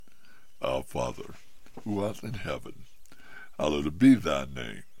Our Father, who art in heaven, hallowed be thy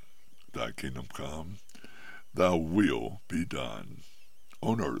name. Thy kingdom come, thy will be done,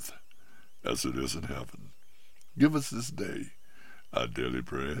 on earth as it is in heaven. Give us this day our daily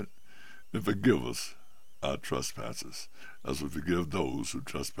bread, and forgive us our trespasses, as we forgive those who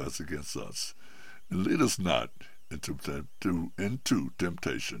trespass against us. And lead us not into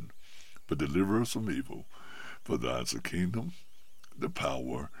temptation, but deliver us from evil. For thine is the kingdom, the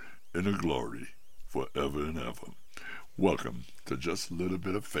power, and the glory, forever and ever. Welcome to Just a Little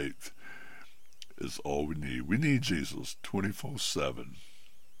Bit of Faith. Is all we need. We need Jesus 24/7.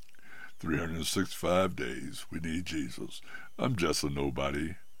 365 days, we need Jesus. I'm just a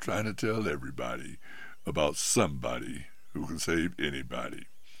nobody trying to tell everybody about somebody who can save anybody.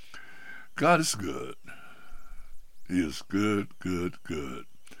 God is good. He is good, good, good.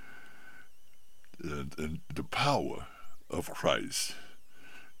 And the power of Christ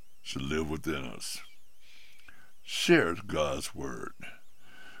should live within us. Share God's word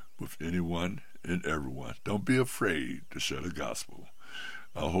with anyone and everyone. Don't be afraid to share the gospel.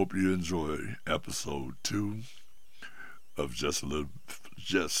 I hope you enjoy episode 2 of Just a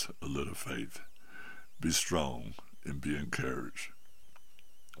Little Faith. Be strong and be encouraged.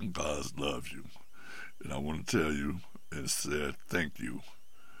 God loves you. And I want to tell you and say thank you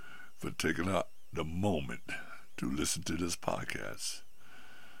for taking out the moment to listen to this podcast.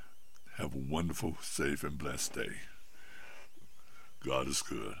 Have a wonderful, safe, and blessed day. God is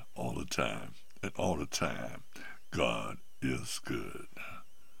good all the time, and all the time, God is good.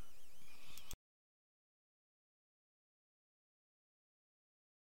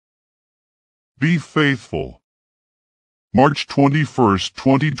 Be faithful. March 21st,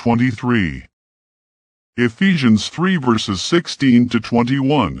 2023. Ephesians 3 verses 16 to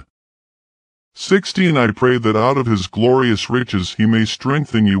 21. 16 I pray that out of his glorious riches he may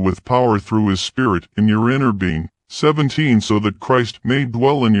strengthen you with power through his Spirit in your inner being. 17 so that Christ may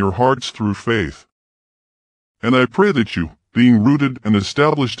dwell in your hearts through faith. And I pray that you, being rooted and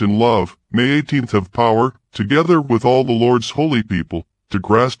established in love, may 18th have power, together with all the Lord's holy people, to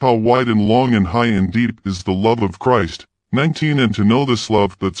grasp how wide and long and high and deep is the love of Christ. 19 and to know this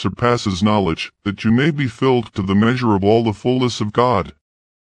love that surpasses knowledge, that you may be filled to the measure of all the fullness of God.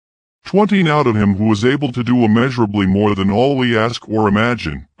 20 out of him who is able to do immeasurably more than all we ask or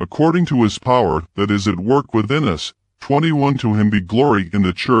imagine, according to his power that is at work within us. 21 to him be glory in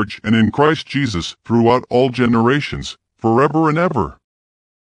the church and in Christ Jesus throughout all generations, forever and ever.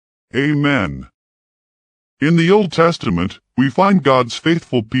 Amen. In the Old Testament, we find God's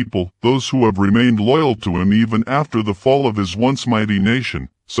faithful people, those who have remained loyal to him even after the fall of his once mighty nation.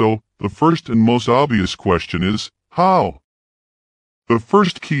 So, the first and most obvious question is, how? The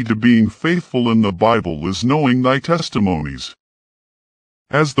first key to being faithful in the Bible is knowing thy testimonies.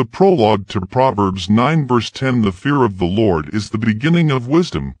 As the prologue to Proverbs 9 verse 10, the fear of the Lord is the beginning of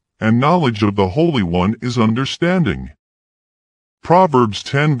wisdom, and knowledge of the Holy One is understanding. Proverbs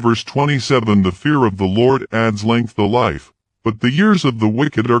 10 verse 27, the fear of the Lord adds length to life, but the years of the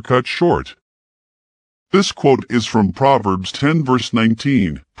wicked are cut short. This quote is from Proverbs 10 verse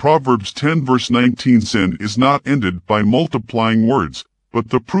 19. Proverbs 10 verse 19, sin is not ended by multiplying words,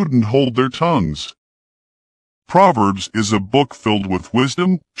 but the prudent hold their tongues. Proverbs is a book filled with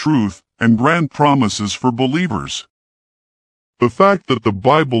wisdom, truth, and grand promises for believers. The fact that the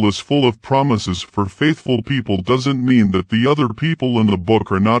Bible is full of promises for faithful people doesn't mean that the other people in the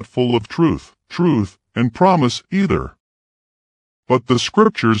book are not full of truth, and promise either. But the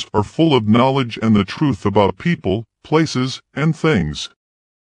scriptures are full of knowledge and the truth about people, places, and things.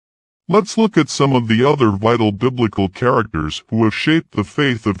 Let's look at some of the other vital biblical characters who have shaped the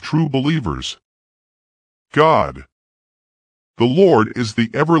faith of true believers. God. The Lord is the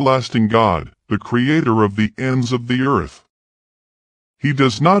everlasting God, the creator of the ends of the earth. He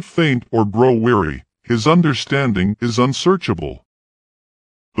does not faint or grow weary, his understanding is unsearchable.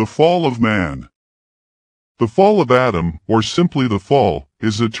 The fall of man. The fall of Adam, or simply the fall,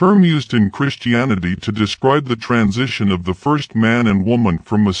 is a term used in Christianity to describe the transition of the first man and woman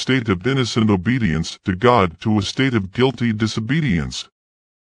from a state of innocent obedience to God to a state of guilty disobedience.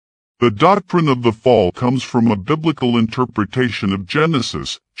 The doctrine of the fall comes from a biblical interpretation of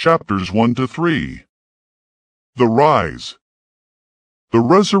Genesis, chapters 1 to 3. The rise. The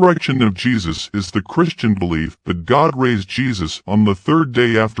resurrection of Jesus is the Christian belief that God raised Jesus on the third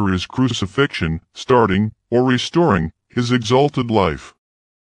day after his crucifixion, starting, or restoring, his exalted life.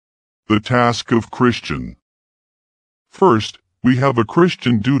 The task of Christian. First, we have a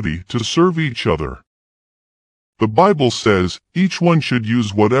Christian duty to serve each other. The Bible says, each one should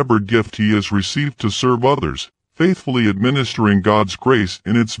use whatever gift he has received to serve others, faithfully administering God's grace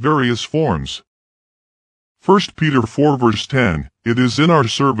in its various forms. 1 Peter 4 verse 10, it is in our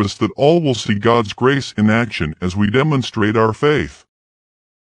service that all will see God's grace in action as we demonstrate our faith.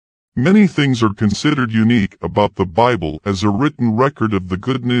 Many things are considered unique about the Bible as a written record of the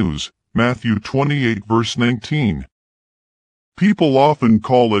good news, Matthew 28 verse 19. People often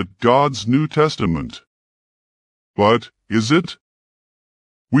call it God's New Testament. But, is it?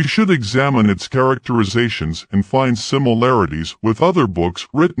 We should examine its characterizations and find similarities with other books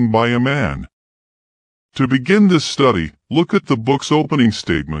written by a man. To begin this study, look at the book's opening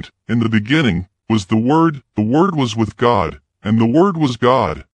statement. In the beginning was the Word was with God, and the Word was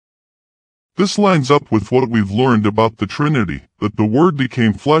God. This lines up with what we've learned about the Trinity, that the Word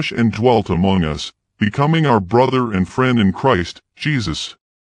became flesh and dwelt among us, becoming our brother and friend in Christ, Jesus.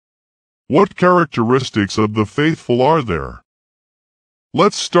 What characteristics of the faithful are there?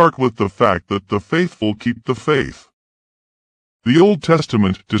 Let's start with the fact that the faithful keep the faith. The Old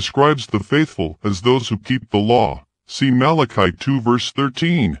Testament describes the faithful as those who keep the law. See Malachi 2 verse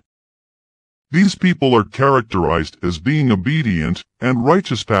 13. These people are characterized as being obedient and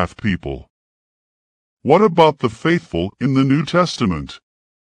righteous path people. What about the faithful in the New Testament?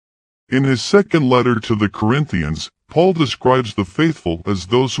 In his second letter to the Corinthians, Paul describes the faithful as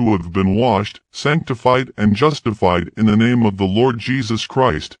those who have been washed, sanctified, and justified in the name of the Lord Jesus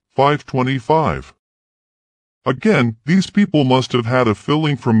Christ, 5:25. Again, these people must have had a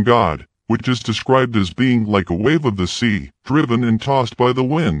filling from God, which is described as being like a wave of the sea, driven and tossed by the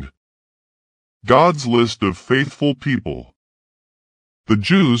wind. God's list of faithful people. The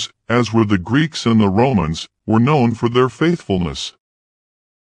Jews, as were the Greeks and the Romans, were known for their faithfulness.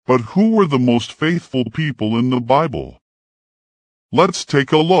 But who were the most faithful people in the Bible? Let's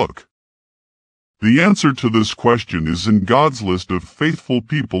take a look. The answer to this question is in God's list of faithful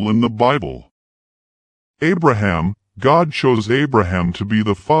people in the Bible. Abraham, God chose Abraham to be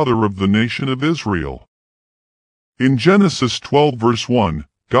the father of the nation of Israel. In Genesis 12 verse 1,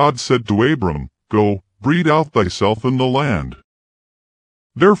 God said to Abram, "Go, breed out thyself in the land."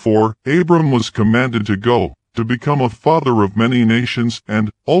 Therefore, Abram was commanded to go, to become a father of many nations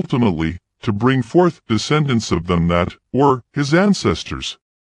and, ultimately, to bring forth descendants of them that were his ancestors.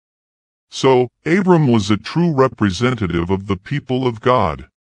 So, Abram was a true representative of the people of God.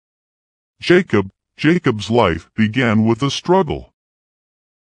 Jacob's life began with a struggle.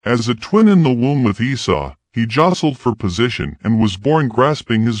 As a twin in the womb with Esau, he jostled for position and was born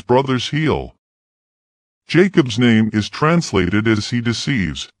grasping his brother's heel. Jacob's name is translated as he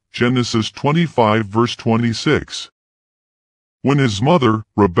deceives, Genesis 25 verse 26. When his mother,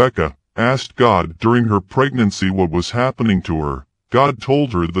 Rebekah, asked God during her pregnancy what was happening to her, God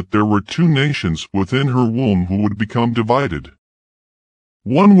told her that there were two nations within her womb who would become divided.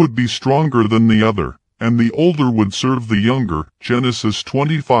 One would be stronger than the other, and the older would serve the younger, Genesis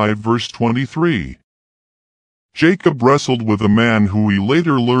 25 verse 23. Jacob wrestled with a man who he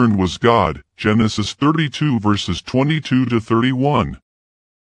later learned was God, Genesis 32 verses 22 to 31.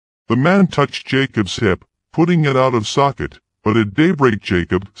 The man touched Jacob's hip, putting it out of socket, but at daybreak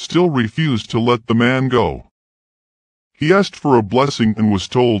Jacob still refused to let the man go. He asked for a blessing and was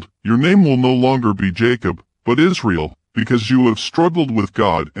told, "Your name will no longer be Jacob, but Israel, because you have struggled with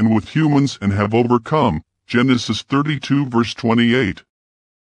God and with humans and have overcome," Genesis 32 verse 28.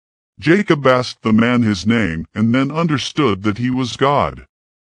 Jacob asked the man his name and then understood that he was God.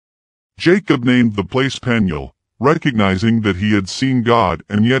 Jacob named the place Peniel, recognizing that he had seen God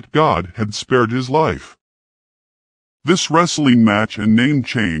and yet God had spared his life. This wrestling match and name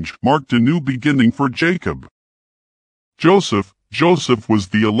change marked a new beginning for Jacob. Joseph was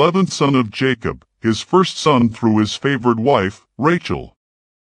the 11th son of Jacob, his first son through his favored wife, Rachel.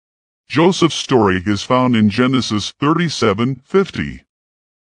 Joseph's story is found in Genesis 37:50.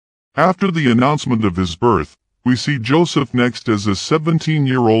 After the announcement of his birth, we see Joseph next as a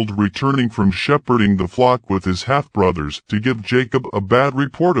 17-year-old returning from shepherding the flock with his half-brothers to give Jacob a bad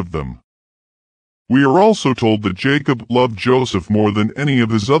report of them. We are also told that Jacob loved Joseph more than any of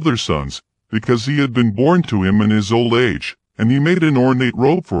his other sons, because he had been born to him in his old age, and he made an ornate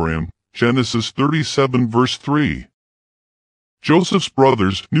robe for him, Genesis 37 verse 3. Joseph's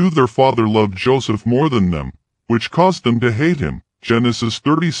brothers knew their father loved Joseph more than them, which caused them to hate him, Genesis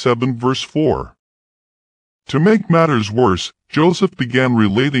 37 verse 4. To make matters worse, Joseph began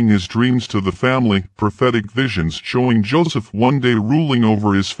relating his dreams to the family, prophetic visions showing Joseph one day ruling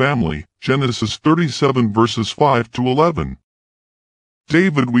over his family, Genesis 37 verses 5 to 11.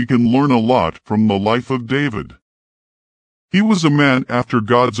 David. We can learn a lot from the life of David. He was a man after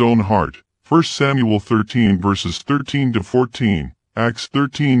God's own heart, 1 Samuel 13 verses 13 to 14, Acts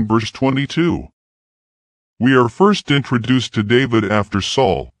 13 verse 22. We are first introduced to David after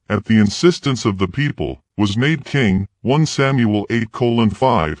Saul, at the insistence of the people, was made king, 1 Samuel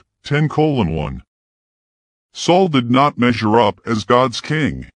 8:5, 10:1. Saul did not measure up as God's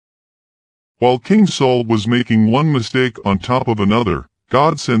king. While King Saul was making one mistake on top of another,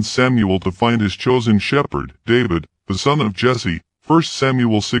 God sent Samuel to find his chosen shepherd, David, the son of Jesse, 1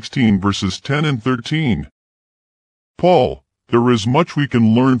 Samuel 16 verses 10 and 13. Paul, there is much we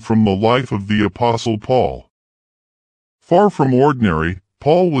can learn from the life of the Apostle Paul. Far from ordinary,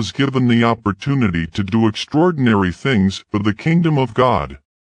 Paul was given the opportunity to do extraordinary things for the kingdom of God.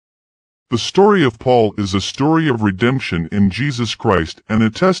 The story of Paul is a story of redemption in Jesus Christ and a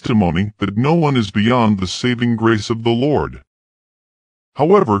testimony that no one is beyond the saving grace of the Lord.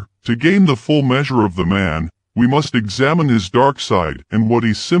 However, to gain the full measure of the man, we must examine his dark side and what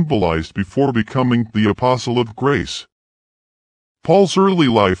he symbolized before becoming the apostle of grace. Paul's early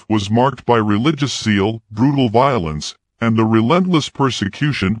life was marked by religious zeal, brutal violence, and the relentless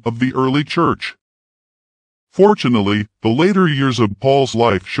persecution of the early church. Fortunately, the later years of Paul's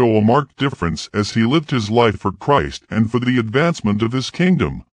life show a marked difference as he lived his life for Christ and for the advancement of his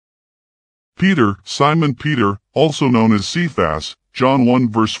kingdom. Peter, Simon Peter, also known as Cephas, John 1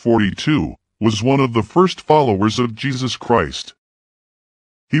 verse 42, was one of the first followers of Jesus Christ.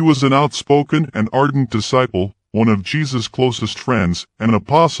 He was an outspoken and ardent disciple, one of Jesus' closest friends, an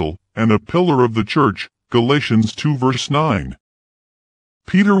apostle, and a pillar of the church, Galatians 2 verse 9.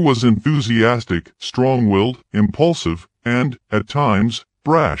 Peter was enthusiastic, strong-willed, impulsive, and, at times,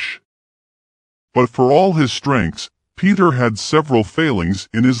 brash. But for all his strengths, Peter had several failings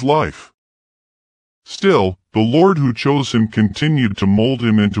in his life. Still, the Lord who chose him continued to mold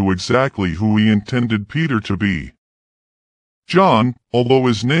him into exactly who he intended Peter to be. John, although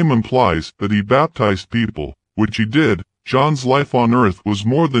his name implies that he baptized people, which he did, John's life on earth was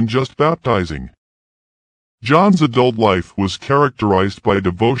more than just baptizing. John's adult life was characterized by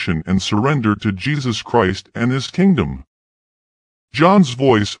devotion and surrender to Jesus Christ and his kingdom. John's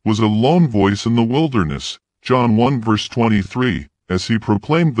voice was a lone voice in the wilderness, John 1 verse 23, as he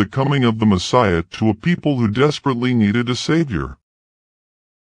proclaimed the coming of the Messiah to a people who desperately needed a Savior.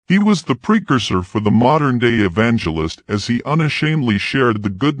 He was the precursor for the modern-day evangelist as he unashamedly shared the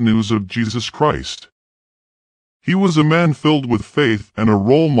good news of Jesus Christ. He was a man filled with faith and a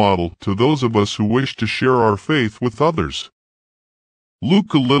role model to those of us who wish to share our faith with others.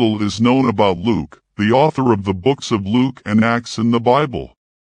 Luke. A little is known about Luke, the author of the books of Luke and Acts in the Bible.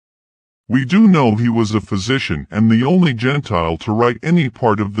 We do know he was a physician and the only Gentile to write any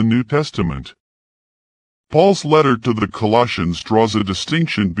part of the New Testament. Paul's letter to the Colossians draws a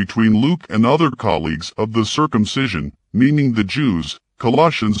distinction between Luke and other colleagues of the circumcision, meaning the Jews,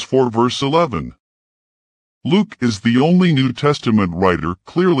 Colossians 4 verse 11. Luke is the only New Testament writer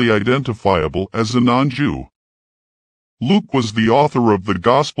clearly identifiable as a non-Jew. Luke was the author of the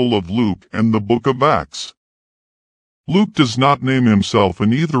Gospel of Luke and the book of Acts. Luke does not name himself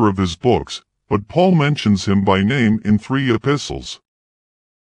in either of his books, but Paul mentions him by name in 3 epistles.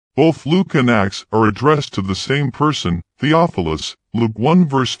 Both Luke and Acts are addressed to the same person, Theophilus, Luke 1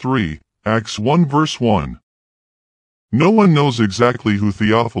 verse 3, Acts 1 verse 1. No one knows exactly who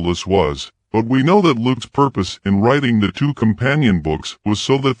Theophilus was, but we know that Luke's purpose in writing the 2 companion books was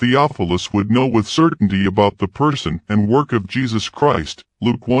so that Theophilus would know with certainty about the person and work of Jesus Christ,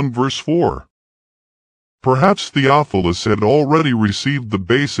 Luke 1 verse 4. Perhaps Theophilus had already received the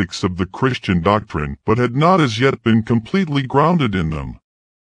basics of the Christian doctrine but had not as yet been completely grounded in them.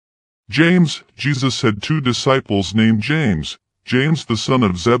 James. Jesus had 2 disciples named James, James the son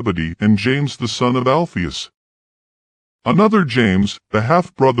of Zebedee and James the son of Alphaeus. Another James, the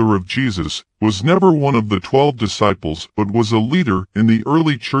half-brother of Jesus, was never one of the 12 disciples but was a leader in the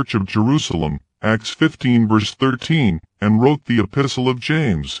early church of Jerusalem, Acts 15 verse 13, and wrote the Epistle of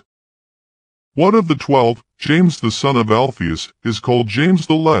James. One of the 12, James the son of Alphaeus, is called James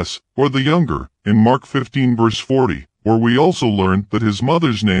the Less, or the Younger, in Mark 15 verse 40, where we also learn that his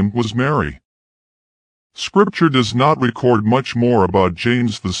mother's name was Mary. Scripture does not record much more about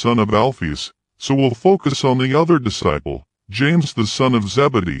James the son of Alphaeus, so we'll focus on the other disciple, James the son of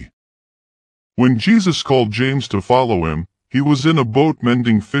Zebedee. When Jesus called James to follow him, he was in a boat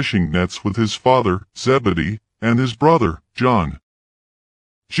mending fishing nets with his father, Zebedee, and his brother, John.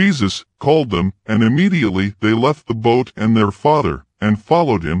 Jesus called them, and immediately they left the boat and their father, and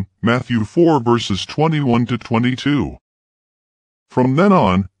followed him, Matthew 4 verses 21 to 22. From then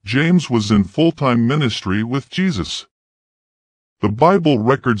on, James was in full-time ministry with Jesus. The Bible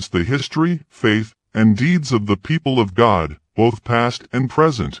records the history, faith, and deeds of the people of God, both past and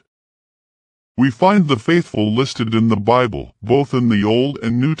present. We find the faithful listed in the Bible, both in the Old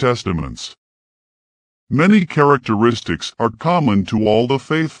and New Testaments. Many characteristics are common to all the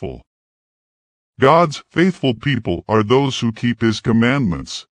faithful. God's faithful people are those who keep His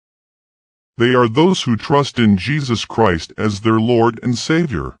commandments. They are those who trust in Jesus Christ as their Lord and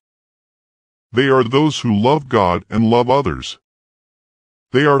Savior. They are those who love God and love others.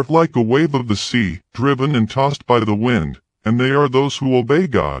 They are like a wave of the sea, driven and tossed by the wind, and they are those who obey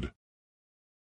God.